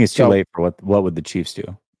I think it's too late for what would the Chiefs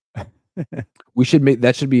do?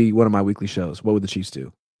 That should be one of my weekly shows. What would the Chiefs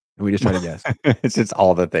do? And we just try to guess. It's just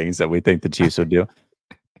all the things that we think the Chiefs would do.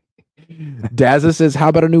 Dazza says, how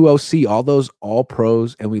about a new OC? All those all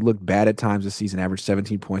pros, and we looked bad at times this season, averaged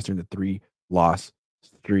 17 points during the 3-loss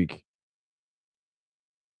streak.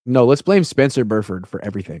 No, let's blame Spencer Burford for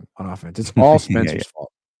everything on offense. It's all Spencer's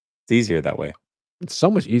fault. It's easier that way. It's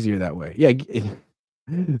so much easier that way. Yeah.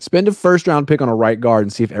 Spend a first-round pick on a right guard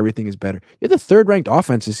and see if everything is better. You're the 3rd-ranked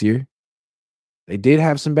offense this year. They did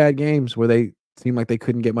have some bad games where they seemed like they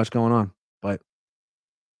couldn't get much going on, but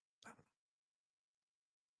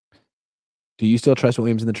do you still trust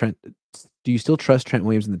Williams in the trench? Do you still trust Trent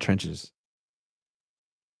Williams in the trenches?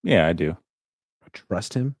 Yeah, I do.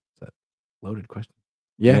 Trust him? Is that a loaded question?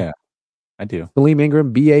 Yeah, I do. Salim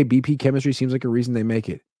Ingram, BA, BP chemistry seems like a reason they make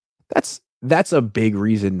it. That's a big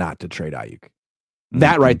reason not to trade Ayuk.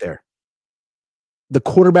 That right there. The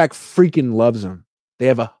quarterback freaking loves him. They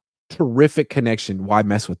have a terrific connection. Why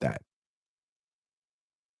mess with that?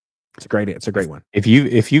 It's a great one. If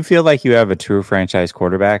you feel like you have a true franchise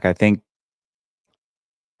quarterback, I think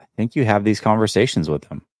you have these conversations with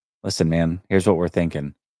them. Listen, man, here's what we're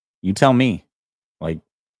thinking. You tell me. Like,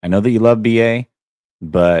 I know that you love BA,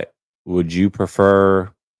 but would you prefer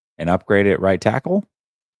an upgrade at right tackle?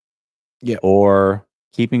 Yeah. Or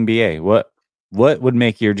keeping BA? What would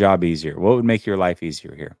make your job easier? What would make your life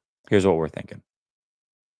easier here? Here's what we're thinking.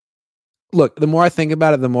 Look, the more I think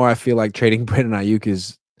about it, the more I feel like trading Brandon Ayuk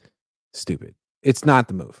is stupid. It's not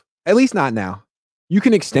the move. At least not now. You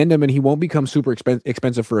can extend him and he won't become super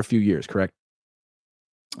expensive for a few years, correct?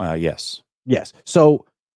 Yes. Yes. So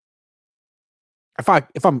if I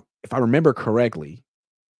remember correctly,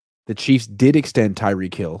 the Chiefs did extend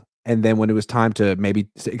Tyreek Hill, and then when it was time to maybe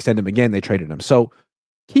extend him again, they traded him. So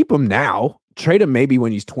keep him now. Trade him maybe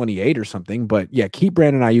when he's 28 or something. But yeah, keep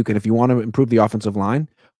Brandon Ayuk, and if you want to improve the offensive line,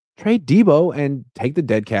 trade Debo and take the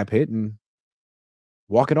dead cap hit and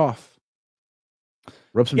walk it off.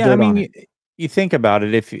 Rub some dirt on it. You think about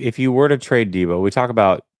it. If you were to trade Debo, we talk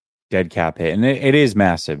about dead cap hit, and it is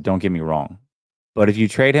massive. Don't get me wrong, but if you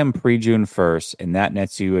trade him pre-June 1st, and that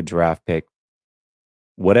nets you a draft pick,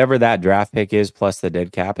 whatever that draft pick is plus the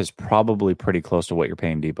dead cap is probably pretty close to what you're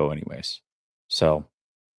paying Debo, anyways. So,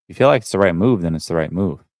 if you feel like it's the right move, then it's the right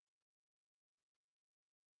move.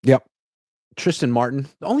 Yep. Tristan Martin.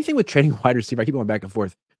 The only thing with trading wide receiver, I keep going back and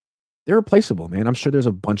forth. They're replaceable, man. I'm sure there's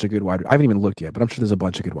a bunch of good wide. I haven't even looked yet, but I'm sure there's a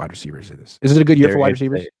bunch of good wide receivers in this. Is it a good year for wide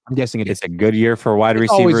receivers? I'm guessing it is. It's a good year for wide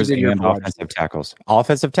receivers and offensive tackles.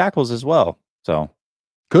 Offensive tackles as well. So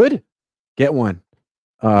good. Get one.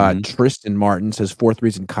 Tristan Martin says fourth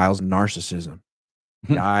reason Kyle's narcissism.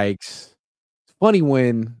 Yikes. It's funny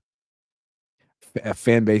when a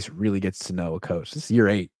fan base really gets to know a coach. This is year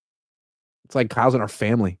 8. It's like Kyle's in our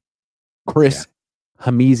family. Chris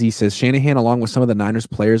Hamizi says Shanahan, along with some of the Niners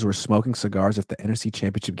players, were smoking cigars at the NFC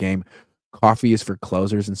Championship game. Coffee is for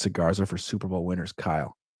closers and cigars are for Super Bowl winners.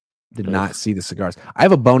 Kyle did not see the cigars. I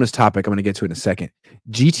have a bonus topic I'm going to get to in a second.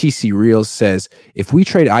 GTC Reels says, if we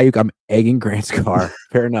trade Ayuk, I'm egging Grant's car.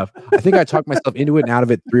 Fair enough. I think I talked myself into it and out of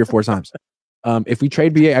it 3 or 4 times. If we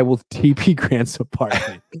trade BA, I will TP Grant's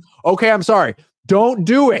apartment. Okay, I'm sorry. Don't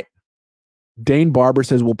do it. Dane Barber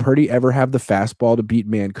says, will Purdy ever have the fastball to beat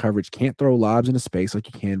man coverage? Can't throw lobs into space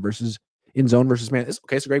like you can versus in zone versus man.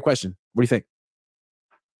 It's a great question. What do you think?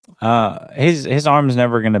 His arm's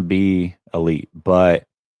never going to be elite, but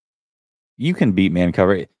you can beat man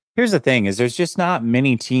coverage. Here's the thing is there's just not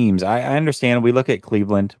many teams. I understand. We look at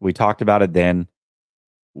Cleveland. We talked about it then.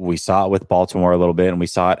 We saw it with Baltimore a little bit, and we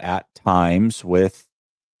saw it at times with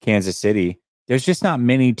Kansas City. There's just not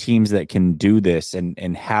many teams that can do this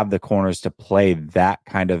and have the corners to play that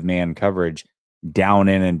kind of man coverage down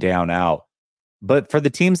in and down out. But for the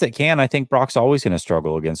teams that can, I think Brock's always going to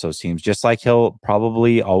struggle against those teams, just like he'll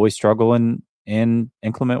probably always struggle in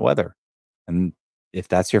inclement weather. And if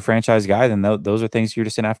that's your franchise guy, then those are things you're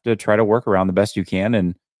just going to have to try to work around the best you can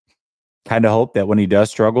and kind of hope that when he does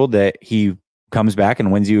struggle that he comes back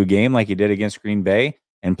and wins you a game like he did against Green Bay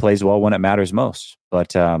and plays well when it matters most.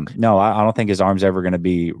 But no, I don't think his arm's ever going to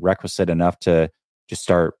be requisite enough to just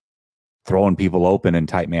start throwing people open in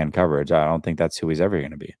tight man coverage. I don't think that's who he's ever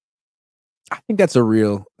going to be. I think that's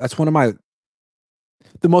one of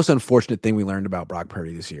the most unfortunate thing we learned about Brock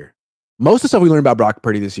Purdy this year. Most of the stuff we learned about Brock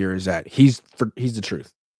Purdy this year is that he's the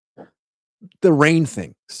truth. The rain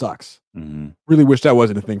thing sucks. Mm-hmm. Really wish that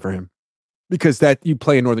wasn't a thing for him because that you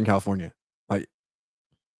play in Northern California.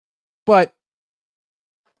 But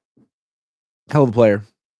hell of a player.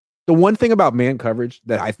 The one thing about man coverage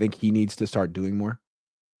that I think he needs to start doing more.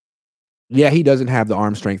 Yeah, he doesn't have the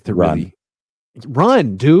arm strength to really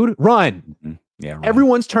run, dude. Run. Mm-hmm. Yeah. Run.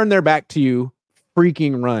 Everyone's turned their back to you.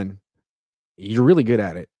 Freaking run. You're really good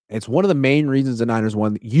at it. It's one of the main reasons the Niners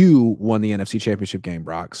won. You won the NFC Championship game,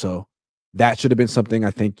 Brock. So that should have been something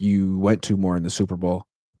I think you went to more in the Super Bowl.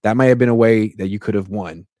 That might have been a way that you could have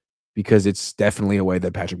won because it's definitely a way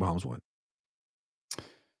that Patrick Mahomes won.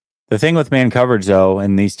 The thing with man coverage, though,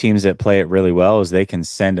 and these teams that play it really well is they can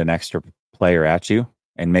send an extra player at you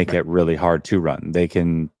and make it really hard to run. They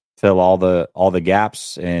can fill all the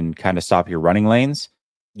gaps and kind of stop your running lanes,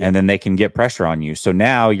 and then they can get pressure on you. So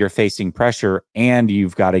now you're facing pressure, and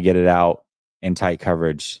you've got to get it out in tight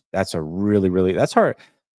coverage. That's that's hard.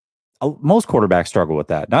 Most quarterbacks struggle with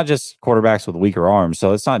that, not just quarterbacks with weaker arms.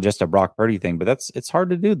 So it's not just a Brock Purdy thing, but it's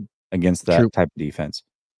hard to do against that type of defense.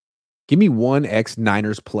 Give me one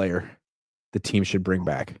ex-Niners player the team should bring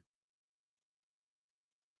back.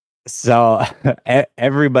 So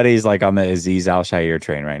everybody's like on the Azeez Al-Shaair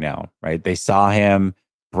train right now, right? They saw him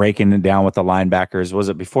breaking it down with the linebackers. Was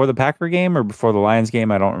it before the Packer game or before the Lions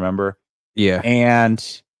game? I don't remember. Yeah.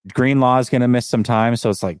 And Greenlaw is going to miss some time. So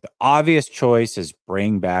it's like the obvious choice is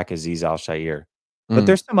bring back Azeez Al-Shaair. But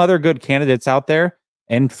there's some other good candidates out there.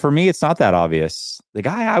 And for me, it's not that obvious. The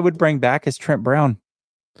guy I would bring back is Trent Brown.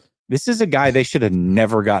 This is a guy they should have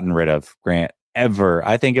never gotten rid of, Grant, ever.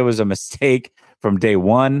 I think it was a mistake from day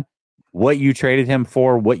one. What you traded him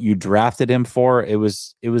for, what you drafted him for, it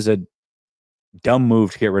was a dumb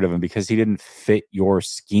move to get rid of him because he didn't fit your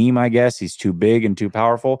scheme, I guess. He's too big and too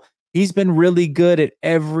powerful. He's been really good at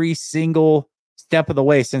every single step of the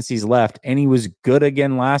way since he's left, and he was good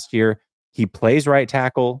again last year. He plays right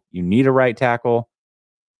tackle. You need a right tackle.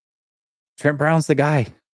 Trent Brown's the guy.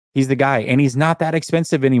 He's the guy, and he's not that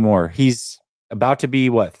expensive anymore. He's about to be,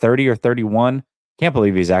 30 or 31? Can't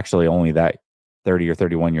believe he's actually only that 30 or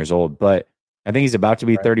 31 years old, but I think he's about to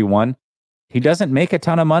be 31. He doesn't make a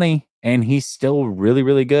ton of money, and he's still really,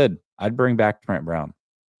 really good. I'd bring back Trent Brown.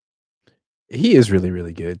 He is really,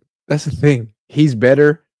 really good. That's the thing. He's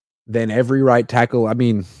better than every right tackle. I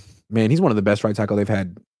mean, man, he's one of the best right tackle they've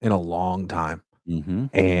had in a long time. Mm-hmm.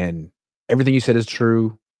 And everything you said is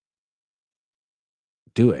true.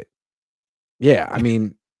 Do it. Yeah, I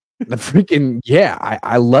mean, the freaking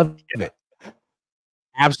I love it.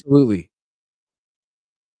 Absolutely.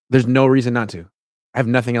 There's no reason not to. I have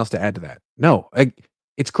nothing else to add to that. No,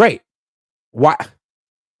 it's great. Why?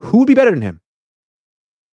 Who would be better than him?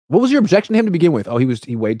 What was your objection to him to begin with? Oh,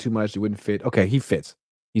 he weighed too much. He wouldn't fit. Okay, he fits.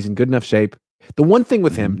 He's in good enough shape. The one thing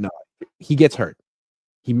with him, no, he gets hurt.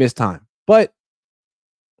 He missed time. But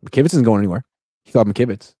McKivitz isn't going anywhere. You thought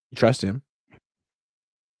McKivitz. You trust him.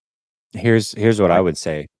 Here's what I would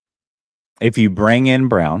say. If you bring in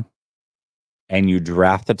Brown and you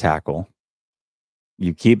draft a tackle,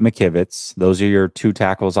 you keep McKivitz. Those are your two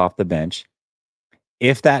tackles off the bench.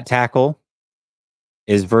 If that tackle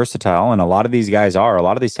is versatile, and a lot of these guys are, a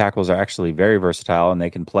lot of these tackles are actually very versatile, and they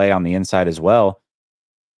can play on the inside as well,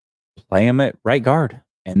 play him at right guard.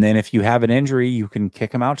 And then if you have an injury, you can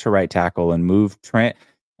kick him out to right tackle and move Trent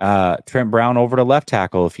Brown over to left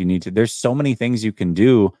tackle if you need to. There's so many things you can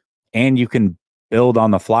do, and you can build on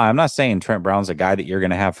the fly. I'm not saying Trent Brown's a guy that you're going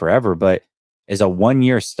to have forever, but as a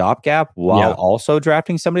 1-year stopgap while also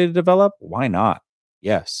drafting somebody to develop, why not?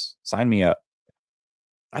 Yes, sign me up.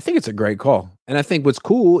 I think it's a great call. And I think what's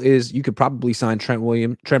cool is you could probably sign Trent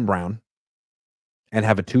Brown and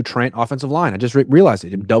have a 2 Trent offensive line. I just realized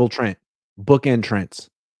it. Double Trent, bookend Trents.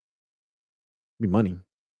 Be money.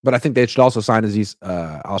 But I think they should also sign Azeez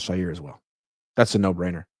Al-Shaair as well. That's a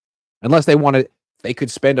no-brainer. Unless they wanted, they could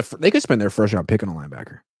spend their first round pick on a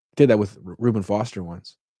linebacker. Did that with Reuben Foster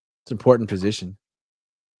once. It's an important position.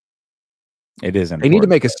 It is important. They need to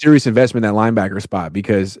make a serious investment in that linebacker spot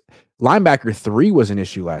because linebacker 3 was an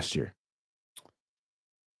issue last year.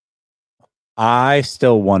 I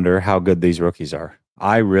still wonder how good these rookies are.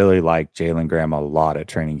 I really like Jalen Graham a lot at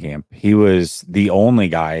training camp. He was the only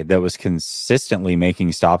guy that was consistently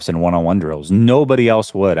making stops in one-on-one drills. Nobody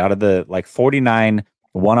else would. Out of the 49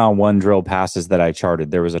 one-on-one drill passes that I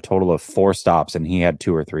charted, there was a total of 4 stops, and he had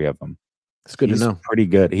 2 or 3 of them. It's good to know. Pretty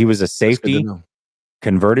good. He was a safety,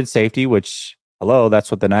 converted safety, which, that's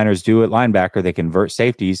what the Niners do at linebacker. They convert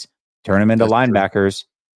safeties, turn them into linebackers,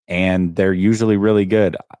 and they're usually really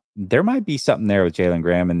good. There might be something there with Jalen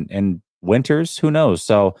Graham and Winters. Who knows?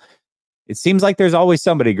 So it seems like there's always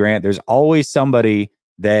somebody, Grant. There's always somebody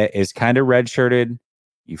that is kind of redshirted.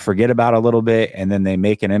 You forget about a little bit, and then they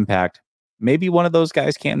make an impact. Maybe one of those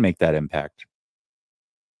guys can make that impact.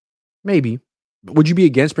 Maybe. Would you be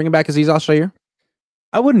against bringing back Azeez Al-Shaair?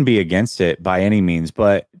 I wouldn't be against it by any means,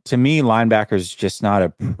 but to me, linebacker is just not a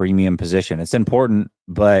premium position. It's important,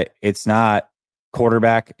 but it's not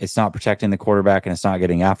quarterback. It's not protecting the quarterback, and it's not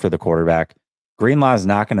getting after the quarterback. Greenlaw is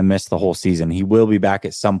not going to miss the whole season. He will be back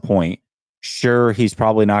at some point. Sure, he's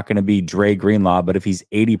probably not going to be Dre Greenlaw, but if he's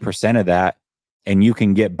 80% of that, and you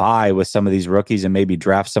can get by with some of these rookies and maybe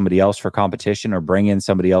draft somebody else for competition or bring in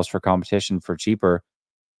somebody else for competition for cheaper,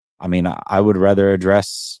 I mean, I would rather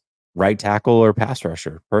address right tackle or pass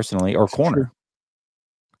rusher personally, or corner. True.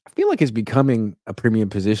 I feel like it's becoming a premium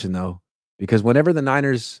position though, because whenever the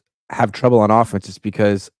Niners have trouble on offense, it's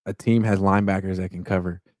because a team has linebackers that can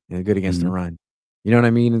cover and are good against the run. You know what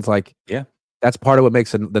I mean? It's like, that's part of what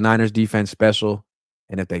makes the Niners defense special.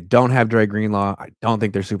 And if they don't have Dre Greenlaw, I don't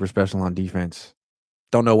think they're super special on defense.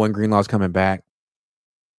 Don't know when Greenlaw's coming back.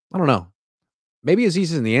 I don't know. Maybe Azeez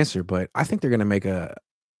isn't the answer, but I think they're going to make a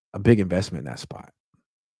big investment in that spot.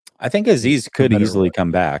 I think Azeez could easily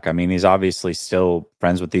come back. I mean, he's obviously still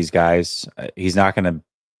friends with these guys. He's not going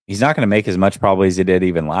to make as much probably as he did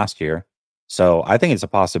even last year. So I think it's a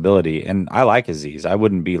possibility, and I like Azeez. I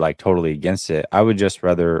wouldn't be totally against it. I would just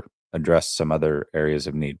rather address some other areas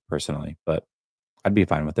of need personally, but I'd be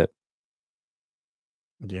fine with it.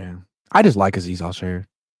 Yeah. I just like Azeez Al-Shaair.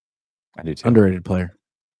 I do too. Underrated player.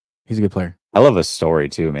 He's a good player. I love his story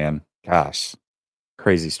too, man. Gosh,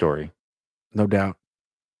 crazy story. No doubt.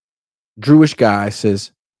 Drewish Guy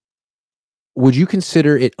says, would you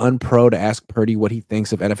consider it unpro to ask Purdy what he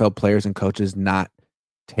thinks of NFL players and coaches not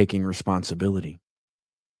taking responsibility?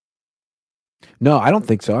 No, I don't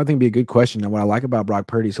think so. I think it'd be a good question. And what I like about Brock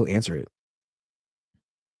Purdy is he'll answer it.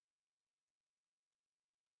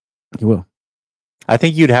 He will. I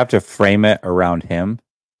think you'd have to frame it around him.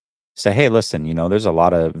 Say, hey, listen, there's a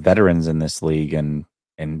lot of veterans in this league and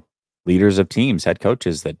leaders of teams, head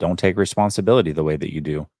coaches that don't take responsibility the way that you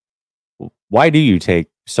do. Why do you take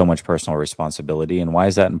so much personal responsibility, and why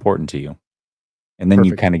is that important to you? And then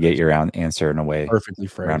you kind of get your answer in a way, Perfectly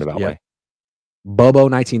phrased. roundabout way. Bobo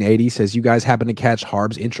 1980 says, you guys happen to catch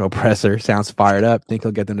Harb's intro presser. Sounds fired up. Think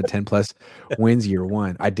he'll get them to 10 plus wins year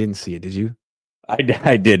one. I didn't see it. Did you?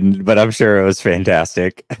 I didn't, but I'm sure it was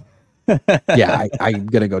fantastic. Yeah, I'm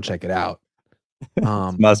going to go check it out.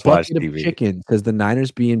 Must watch TV. Chicken says the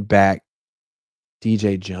Niners being back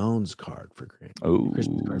DJ Jones card for Grant.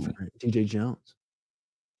 Christmas card for Grant. DJ Jones.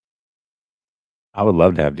 I would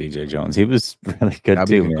love to have DJ Jones. He was really good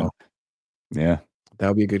too, man. Yeah. That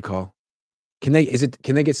would be a good call. Can they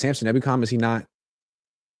get Samson Ebukam? Is he not?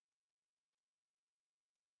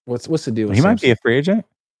 What's the deal with He might be a free agent.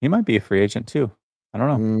 He might be a free agent too. I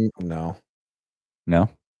don't know. No.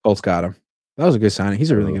 Colts got him. That was a good signing.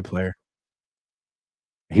 He's a really good player.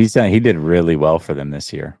 He did really well for them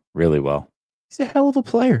this year. Really well. He's a hell of a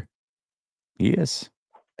player. He is.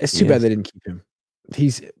 It's too bad they didn't keep him.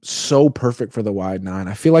 He's so perfect for the wide nine.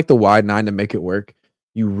 I feel like the wide nine, to make it work,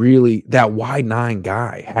 that wide nine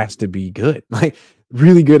guy has to be good, like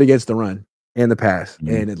really good against the run and the pass.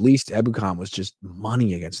 Mm-hmm. And at least Ebukam was just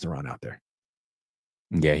money against the run out there.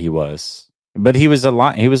 Yeah, he was. But he was a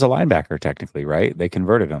linebacker technically, right? They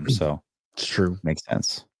converted him, so it's true. Makes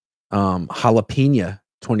sense. Jalapeno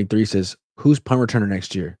 23 says, who's punt returner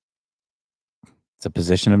next year? It's a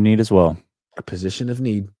position of need as well. A position of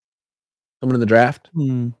need. Someone in the draft?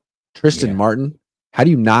 Tristan Martin. How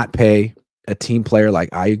do you not pay a team player like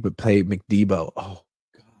Ayuk but pay McDebo? Oh,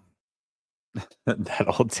 God.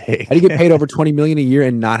 That'll take. How do you get paid over $20 million a year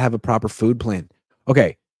and not have a proper food plan?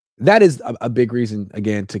 Okay, that is a big reason,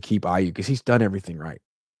 again, to keep Ayuk, because he's done everything right.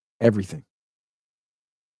 Everything.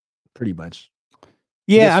 Pretty much.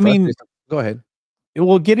 Yeah, I mean, go ahead.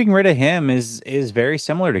 Well, getting rid of him is very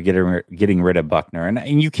similar to getting rid of Buckner,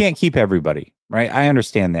 and you can't keep everybody, right? I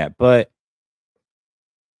understand that, but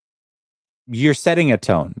you're setting a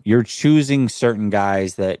tone. You're choosing certain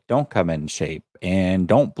guys that don't come in shape and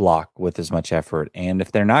don't block with as much effort, and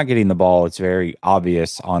if they're not getting the ball, it's very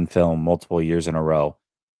obvious on film multiple years in a row.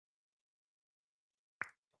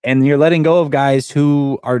 And you're letting go of guys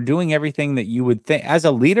who are doing everything that you would think as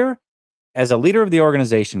a leader of the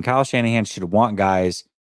organization. Kyle Shanahan should want guys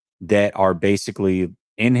that are basically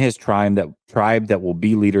in his tribe that will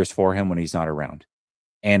be leaders for him when he's not around.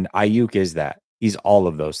 And Ayuk is that. He's all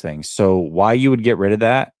of those things. So why you would get rid of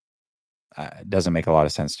that doesn't make a lot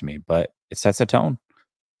of sense to me, but it sets a tone.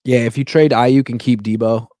 Yeah, if you trade Ayuk and keep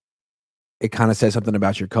Debo, it kind of says something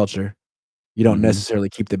about your culture. You don't necessarily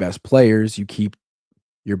keep the best players. You keep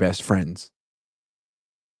your best friends.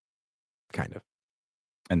 Kind of.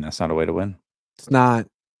 And that's not a way to win. It's not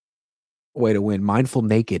a way to win. Mindful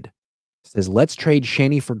Naked says, let's trade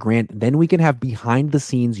Shanny for Grant. Then we can have behind the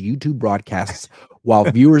scenes YouTube broadcasts while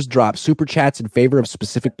viewers drop super chats in favor of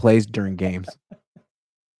specific plays during games.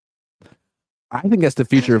 I think that's the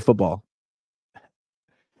future of football.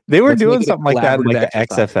 They were doing something like that in like the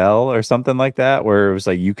XFL or something like that, where it was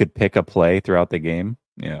like you could pick a play throughout the game.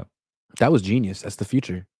 Yeah. That was genius. That's the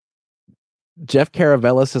future. Jeff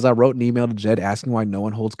Caravella says, I wrote an email to Jed asking why no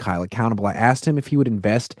one holds Kyle accountable. I asked him if he would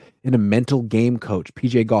invest in a mental game coach.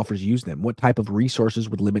 PGA golfers use them. What type of resources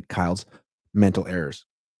would limit Kyle's mental errors?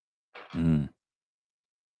 It's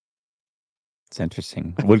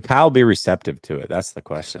interesting. Would Kyle be receptive to it? That's the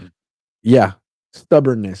question. Yeah.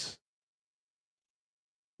 Stubbornness.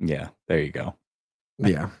 Yeah. There you go.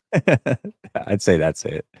 Yeah. I'd say that's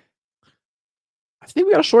it. I think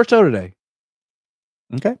we got a short show today.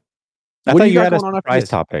 Okay. I thought you had a surprise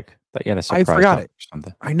topic. I forgot it. Or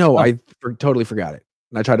something. I know. I totally forgot it.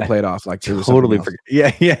 And I tried to play it off like totally forgot.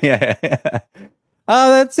 Yeah.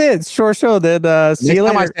 Oh, that's it. It's short show. Then see you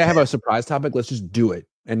later. I say I have a surprise topic, let's just do it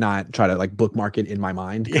and not try to like bookmark it in my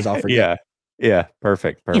mind because I'll forget. Yeah.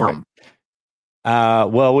 Perfect.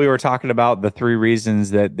 Well, we were talking about the 3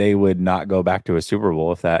 reasons that they would not go back to a Super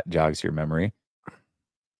Bowl, if that jogs your memory.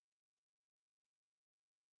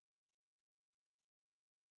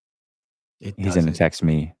 He's going to text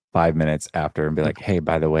me 5 minutes after and be like, hey,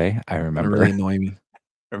 by the way, I remember. Really annoy me.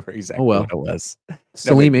 Remember exactly what it was.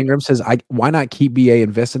 Salim Ingram says, why not keep BA,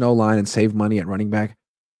 invest in O-line, and save money at running back,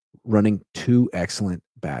 running 2 excellent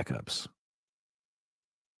backups?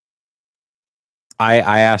 I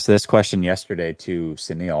asked this question yesterday to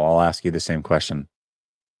Sunil. I'll ask you the same question.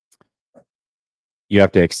 You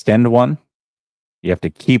have to extend one, you have to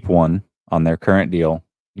keep one on their current deal,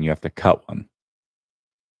 and you have to cut one.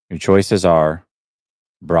 Your choices are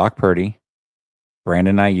Brock Purdy,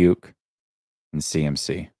 Brandon Ayuk, and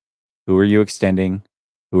CMC. Who are you extending?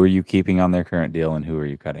 Who are you keeping on their current deal, and who are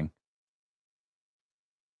you cutting?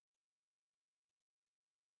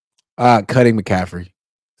 Cutting McCaffrey.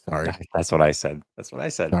 Sorry. That's what I said.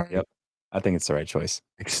 Sorry. Yep. I think it's the right choice.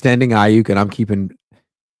 Extending Ayuk, and I'm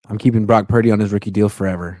keeping Brock Purdy on his rookie deal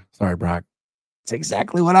forever. Sorry, Brock. It's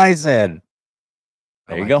exactly what I said.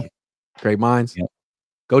 There you go. Great minds. Yep.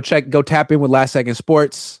 Go tap in with Last Second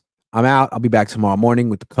Sports. I'm out. I'll be back tomorrow morning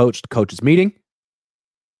with the coach's meeting.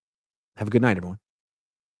 Have a good night, everyone.